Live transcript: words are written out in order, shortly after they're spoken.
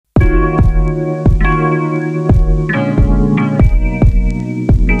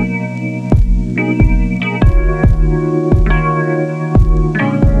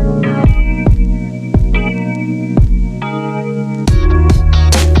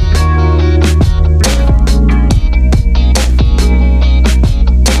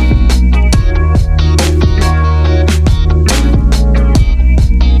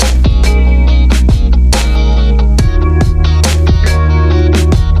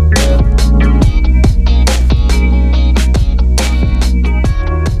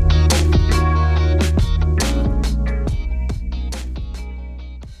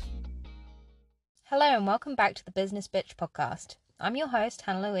welcome back to the Business Bitch podcast. I'm your host,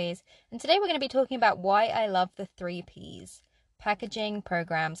 Hannah Louise, and today we're going to be talking about why I love the 3 Ps: packaging,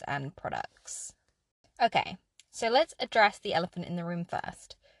 programs, and products. Okay, so let's address the elephant in the room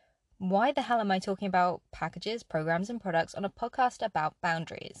first. Why the hell am I talking about packages, programs, and products on a podcast about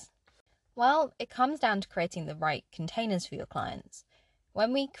boundaries? Well, it comes down to creating the right containers for your clients.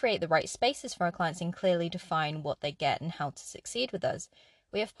 When we create the right spaces for our clients and clearly define what they get and how to succeed with us,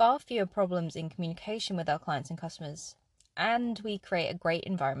 we have far fewer problems in communication with our clients and customers, and we create a great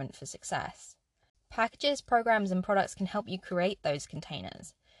environment for success. Packages, programs, and products can help you create those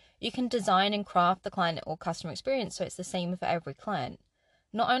containers. You can design and craft the client or customer experience so it's the same for every client.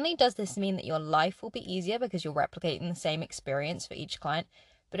 Not only does this mean that your life will be easier because you're replicating the same experience for each client,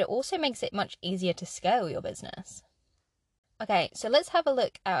 but it also makes it much easier to scale your business. Okay, so let's have a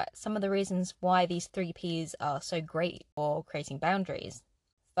look at some of the reasons why these 3 Ps are so great for creating boundaries.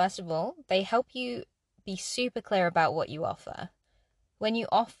 First of all, they help you be super clear about what you offer. When you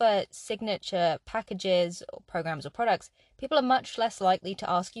offer signature packages, or programs, or products, people are much less likely to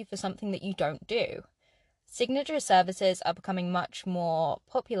ask you for something that you don't do. Signature services are becoming much more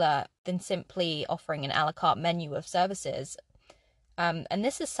popular than simply offering an a la carte menu of services. And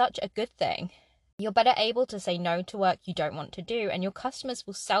this is such a good thing. You're better able to say no to work you don't want to do, and your customers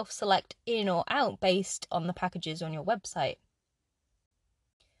will self-select in or out based on the packages on your website.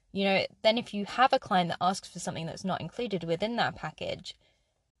 Then if you have a client that asks for something that's not included within that package,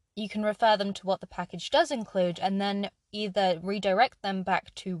 you can refer them to what the package does include and then either redirect them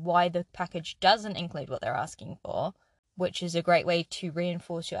back to why the package doesn't include what they're asking for, which is a great way to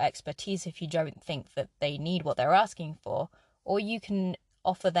reinforce your expertise if you don't think that they need what they're asking for, or you can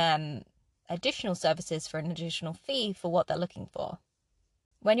offer them additional services for an additional fee for what they're looking for.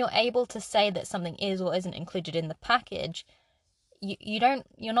 When you're able to say that something is or isn't included in the package,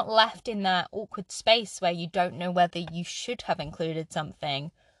 you're not left in that awkward space where you don't know whether you should have included something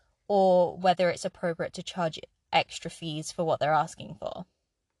or whether it's appropriate to charge extra fees for what they're asking for.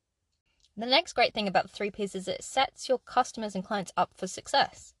 The next great thing about the 3 Ps is it sets your customers and clients up for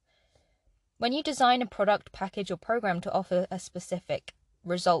success. When you design a product, package, or program to offer a specific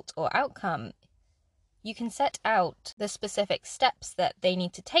result or outcome, you can set out the specific steps that they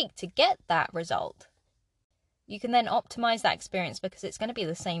need to take to get that result. You can then optimize that experience because it's going to be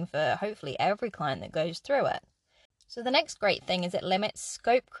the same for hopefully every client that goes through it. So the next great thing is it limits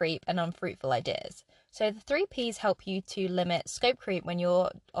scope creep and unfruitful ideas. So the 3 Ps help you to limit scope creep when you're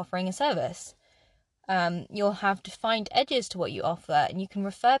offering a service. You'll have defined edges to what you offer, and you can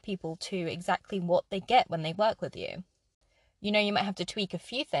refer people to exactly what they get when they work with you. You might have to tweak a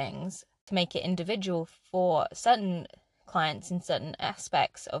few things to make it individual for certain clients in certain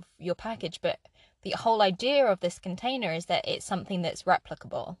aspects of your package, but the whole idea of this container is that it's something that's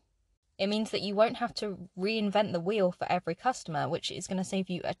replicable. It means that you won't have to reinvent the wheel for every customer, which is going to save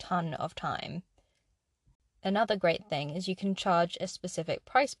you a ton of time. Another great thing is you can charge a specific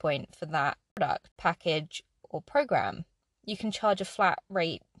price point for that product, package, or program. You can charge a flat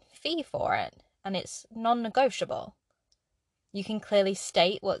rate fee for it, and it's non-negotiable. You can clearly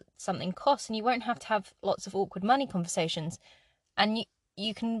state what something costs, and you won't have to have lots of awkward money conversations. And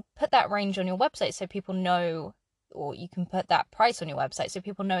you can put that range on your website so people know, or you can put that price on your website so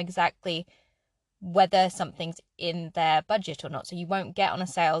people know exactly whether something's in their budget or not. So you won't get on a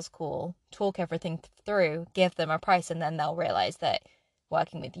sales call, talk everything through, give them a price, and then they'll realize that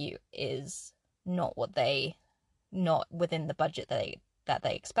working with you is not within the budget that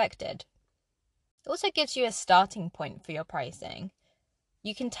they expected. It also gives you a starting point for your pricing.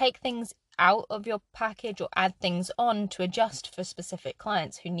 You can take things out of your package or add things on to adjust for specific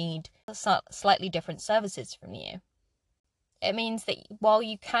clients who need slightly different services from you. It means that while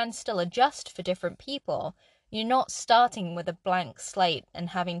you can still adjust for different people, you're not starting with a blank slate and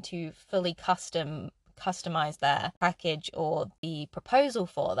having to fully customize their package or the proposal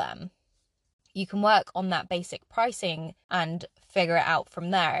for them. You can work on that basic pricing and figure it out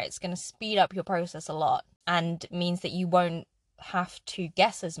from there. It's going to speed up your process a lot and means that you won't have to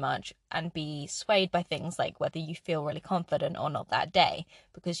guess as much and be swayed by things like whether you feel really confident or not that day,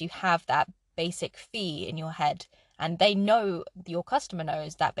 because you have that basic fee in your head and your customer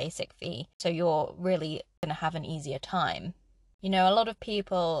knows that basic fee, so you're really going to have an easier time. A lot of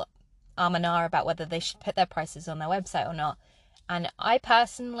people are about whether they should put their prices on their website or not, and I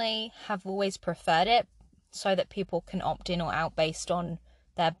personally have always preferred it so that people can opt in or out based on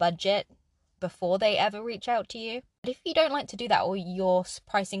their budget before they ever reach out to you. But if you don't like to do that, or your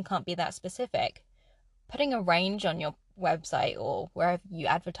pricing can't be that specific, putting a range on your website or wherever you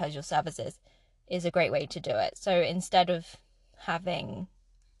advertise your services is a great way to do it. So instead of having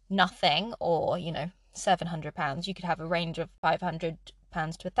nothing or, £700. You could have a range of £500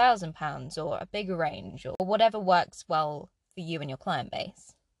 to £1,000, or a bigger range, or whatever works well for you and your client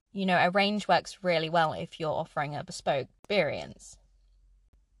base. You know, a range works really well if you're offering a bespoke experience.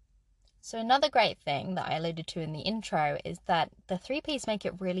 So another great thing that I alluded to in the intro is that the 3Ps make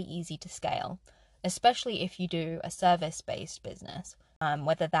it really easy to scale, especially if you do a service-based business,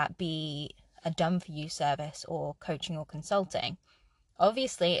 whether that be a done-for-you service or coaching or consulting.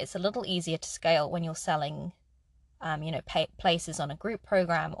 Obviously, it's a little easier to scale when you're selling places on a group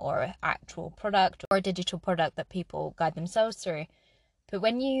program, or an actual product, or a digital product that people guide themselves through. But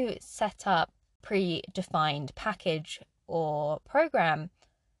when you set up predefined package or program,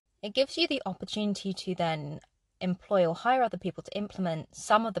 it gives you the opportunity to then employ or hire other people to implement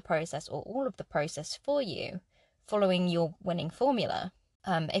some of the process or all of the process for you, following your winning formula.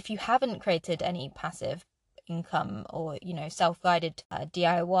 If you haven't created any passive income or, self-guided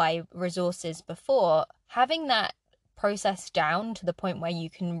DIY resources before, having that process down to the point where you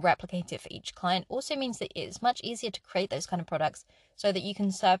can replicate it for each client also means that it's much easier to create those kind of products so that you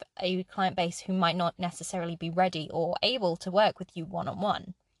can serve a client base who might not necessarily be ready or able to work with you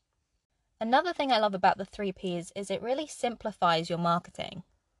one-on-one. Another thing I love about the 3Ps is it really simplifies your marketing.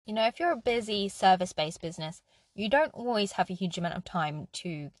 If you're a busy service-based business, you don't always have a huge amount of time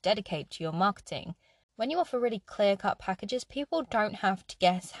to dedicate to your marketing. When you offer really clear-cut packages, people don't have to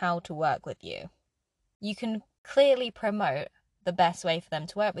guess how to work with you. You can clearly promote the best way for them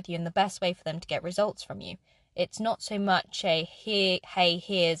to work with you and the best way for them to get results from you. It's not so much a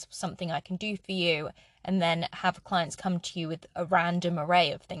here's something I can do for you, and then have clients come to you with a random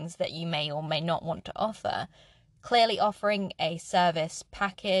array of things that you may or may not want to offer. Clearly offering a service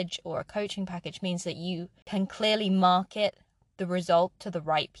package or a coaching package means that you can clearly market the result to the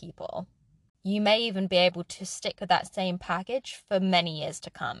right people. You may even be able to stick with that same package for many years to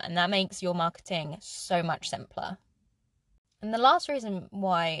come, and that makes your marketing so much simpler. And the last reason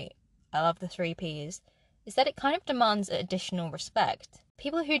why I love the 3Ps is that it kind of demands additional respect.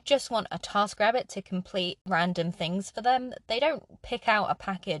 People who just want a TaskRabbit to complete random things for them, they don't pick out a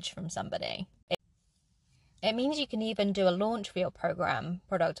package from somebody. It means you can even do a launch for your program,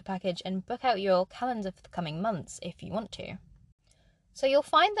 product, or package, and book out your calendar for the coming months if you want to. So you'll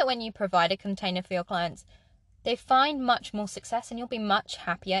find that when you provide a container for your clients, they find much more success and you'll be much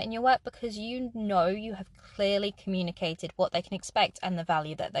happier in your work because you know you have clearly communicated what they can expect and the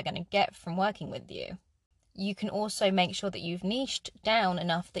value that they're going to get from working with you. You can also make sure that you've niched down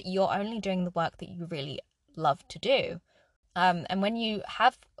enough that you're only doing the work that you really love to do. And when you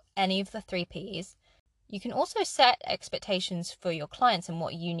have any of the 3Ps, you can also set expectations for your clients and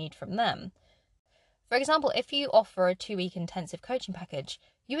what you need from them. For example, if you offer a 2-week intensive coaching package,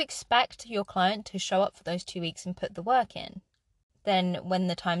 you expect your client to show up for those 2 weeks and put the work in. Then when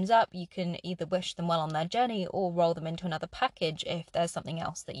the time's up, you can either wish them well on their journey or roll them into another package if there's something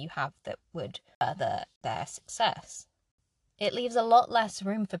else that you have that would further their success. It leaves a lot less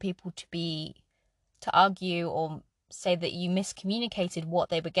room for people to argue or say that you miscommunicated what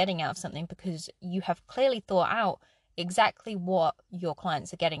they were getting out of something, because you have clearly thought out exactly what your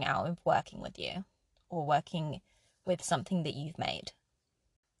clients are getting out of working with you or working with something that you've made.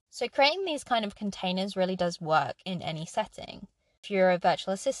 So creating these kind of containers really does work in any setting. If you're a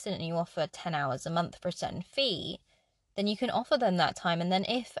virtual assistant and you offer 10 hours a month for a certain fee, then you can offer them that time. And then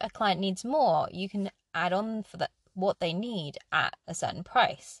if a client needs more, you can add on for what they need at a certain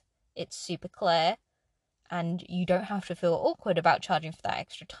price. It's super clear, and you don't have to feel awkward about charging for that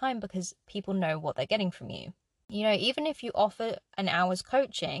extra time because people know what they're getting from you. Even if you offer an hour's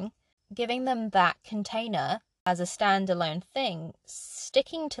coaching, giving them that container as a standalone thing,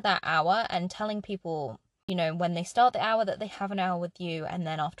 sticking to that hour and telling people, when they start the hour that they have an hour with you, and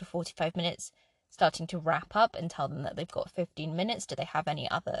then after 45 minutes, starting to wrap up and tell them that they've got 15 minutes. Do they have any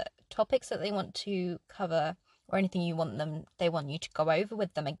other topics that they want to cover or anything they want you to go over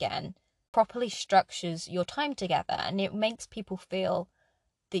with them again? Properly structures your time together, and it makes people feel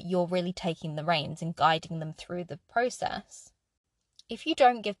that you're really taking the reins and guiding them through the process. If you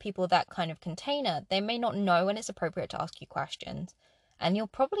don't give people that kind of container, they may not know when it's appropriate to ask you questions, and you'll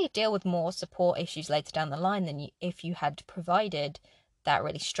probably deal with more support issues later down the line than if you had provided that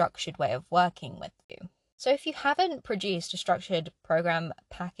really structured way of working with you. So if you haven't produced a structured program,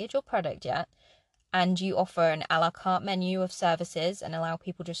 package, or product yet, and you offer an a la carte menu of services and allow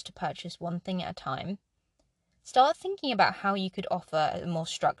people just to purchase one thing at a time, start thinking about how you could offer a more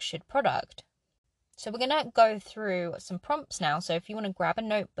structured product. So we're going to go through some prompts now. So if you want to grab a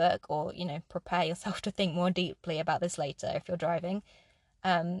notebook or, prepare yourself to think more deeply about this later if you're driving,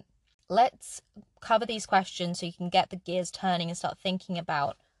 let's cover these questions so you can get the gears turning and start thinking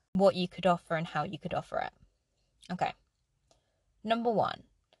about what you could offer and how you could offer it. Okay. Number 1.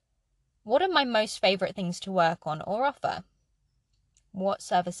 What are my most favorite things to work on or offer? What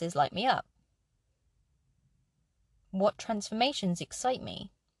services light me up? What transformations excite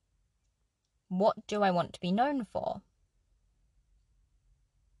me? What do I want to be known for?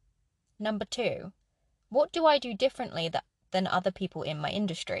 Number 2. What do I do differently than other people in my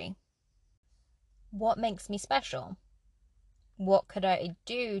industry? What makes me special? What could I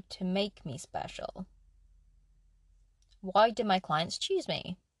do to make me special? Why do my clients choose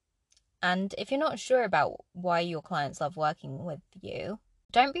me? And if you're not sure about why your clients love working with you,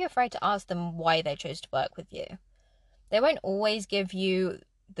 don't be afraid to ask them why they chose to work with you. They won't always give you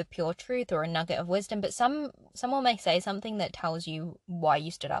the pure truth or a nugget of wisdom, but someone may say something that tells you why you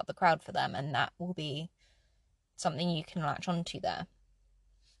stood out the crowd for them, and that will be something you can latch onto there.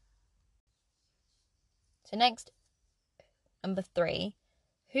 So next, number 3,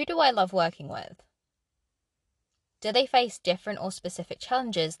 who do I love working with? Do they face different or specific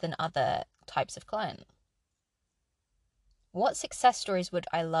challenges than other types of client? What success stories would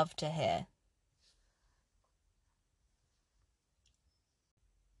I love to hear?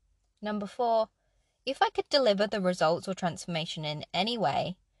 Number 4, if I could deliver the results or transformation in any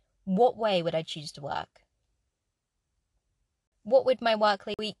way, what way would I choose to work? What would my work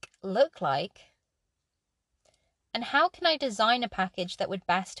week look like? And how can I design a package that would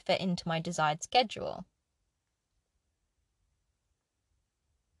best fit into my desired schedule?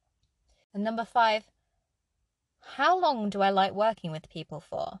 And number 5, how long do I like working with people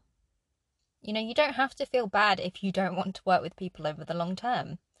for? You don't have to feel bad if you don't want to work with people over the long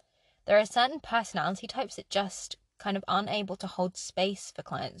term. There are certain personality types that just kind of aren't able to hold space for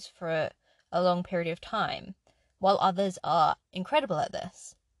clients for a long period of time, while others are incredible at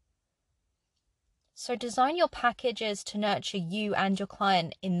this. So design your packages to nurture you and your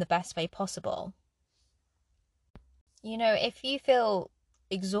client in the best way possible. If you feel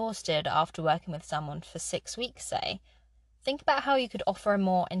exhausted after working with someone for 6 weeks, say, think about how you could offer a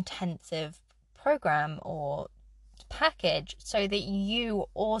more intensive program or package so that you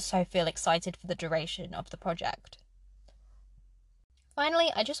also feel excited for the duration of the project.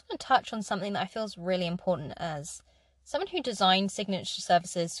 Finally, I just want to touch on something that I feel is really important as someone who designed signature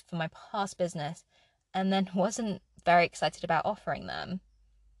services for my past business and then wasn't very excited about offering them.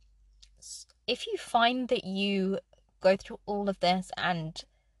 If you find that you go through all of this and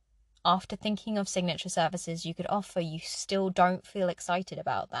after thinking of signature services you could offer, you still don't feel excited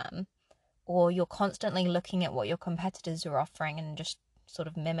about them, or you're constantly looking at what your competitors are offering and just sort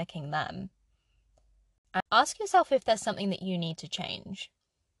of mimicking them, and ask yourself if there's something that you need to change.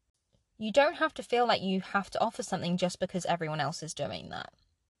 You don't have to feel like you have to offer something just because everyone else is doing that.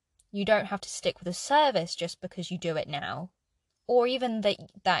 You don't have to stick with a service just because you do it now, or even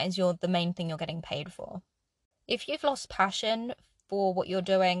that is the main thing you're getting paid for. If you've lost passion for what you're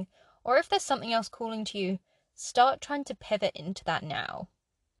doing, or if there's something else calling to you, start trying to pivot into that now.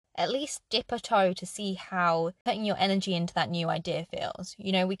 At least dip a toe to see how putting your energy into that new idea feels.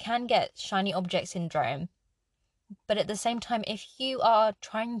 We can get shiny object syndrome, but at the same time, if you are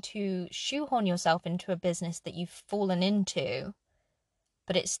trying to shoehorn yourself into a business that you've fallen into,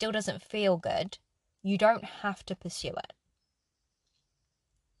 but it still doesn't feel good, you don't have to pursue it.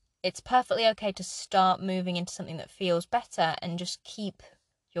 It's perfectly okay to start moving into something that feels better and just keep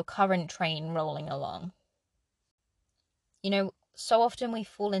your current train rolling along. So often we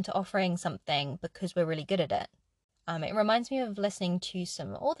fall into offering something because we're really good at it. It reminds me of listening to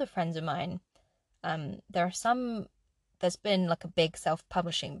some author friends of mine. There's been like a big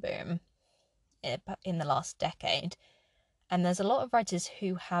self-publishing boom in the last decade. And there's a lot of writers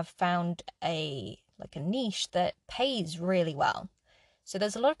who have found a niche that pays really well. So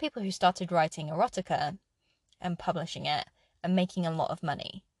there's a lot of people who started writing erotica and publishing it and making a lot of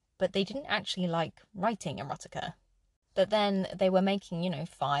money, but they didn't actually like writing erotica. But then they were making,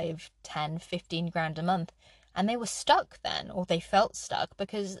 5, 10, 15 grand a month, and they were stuck then, or they felt stuck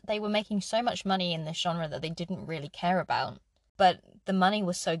because they were making so much money in this genre that they didn't really care about. But the money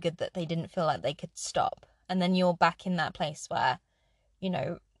was so good that they didn't feel like they could stop. And then you're back in that place where, you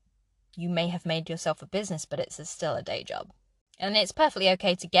may have made yourself a business, but it's still a day job. And it's perfectly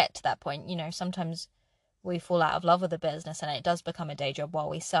okay to get to that point. Sometimes we fall out of love with a business and it does become a day job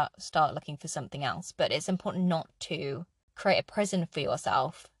while we start looking for something else. But it's important not to create a prison for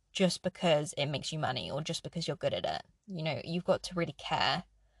yourself just because it makes you money or just because you're good at it. You've got to really care.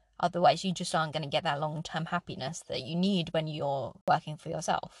 Otherwise, you just aren't going to get that long-term happiness that you need when you're working for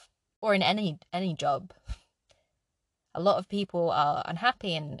yourself or in any job. A lot of people are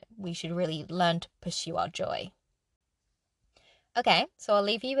unhappy and we should really learn to pursue our joy. Okay, so I'll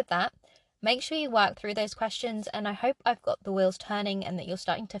leave you with that. Make sure you work through those questions, and I hope I've got the wheels turning and that you're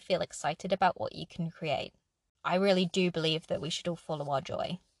starting to feel excited about what you can create. I really do believe that we should all follow our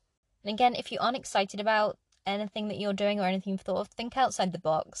joy. And again, if you aren't excited about anything that you're doing or anything you've thought of, think outside the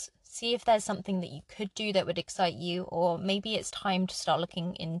box. See if there's something that you could do that would excite you, or maybe it's time to start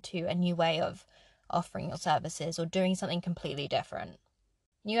looking into a new way of offering your services or doing something completely different.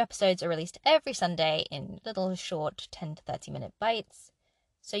 New episodes are released every Sunday in little short 10 to 30-minute bites,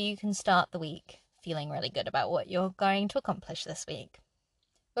 so you can start the week feeling really good about what you're going to accomplish this week.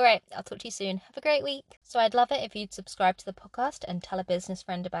 Alright, I'll talk to you soon. Have a great week. So I'd love it if you'd subscribe to the podcast and tell a business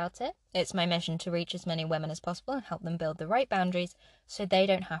friend about it. It's my mission to reach as many women as possible and help them build the right boundaries so they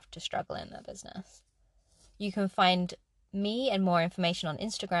don't have to struggle in their business. You can find me and more information on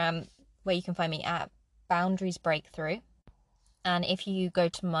Instagram, where you can find me at Boundaries Breakthrough. And if you go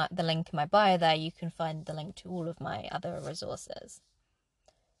to the link in my bio there, you can find the link to all of my other resources.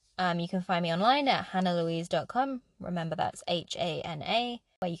 You can find me online at hannahlouise.com. Remember, that's HANA,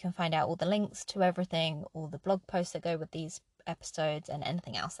 where you can find out all the links to everything, all the blog posts that go with these episodes, and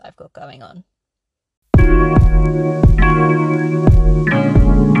anything else that I've got going on.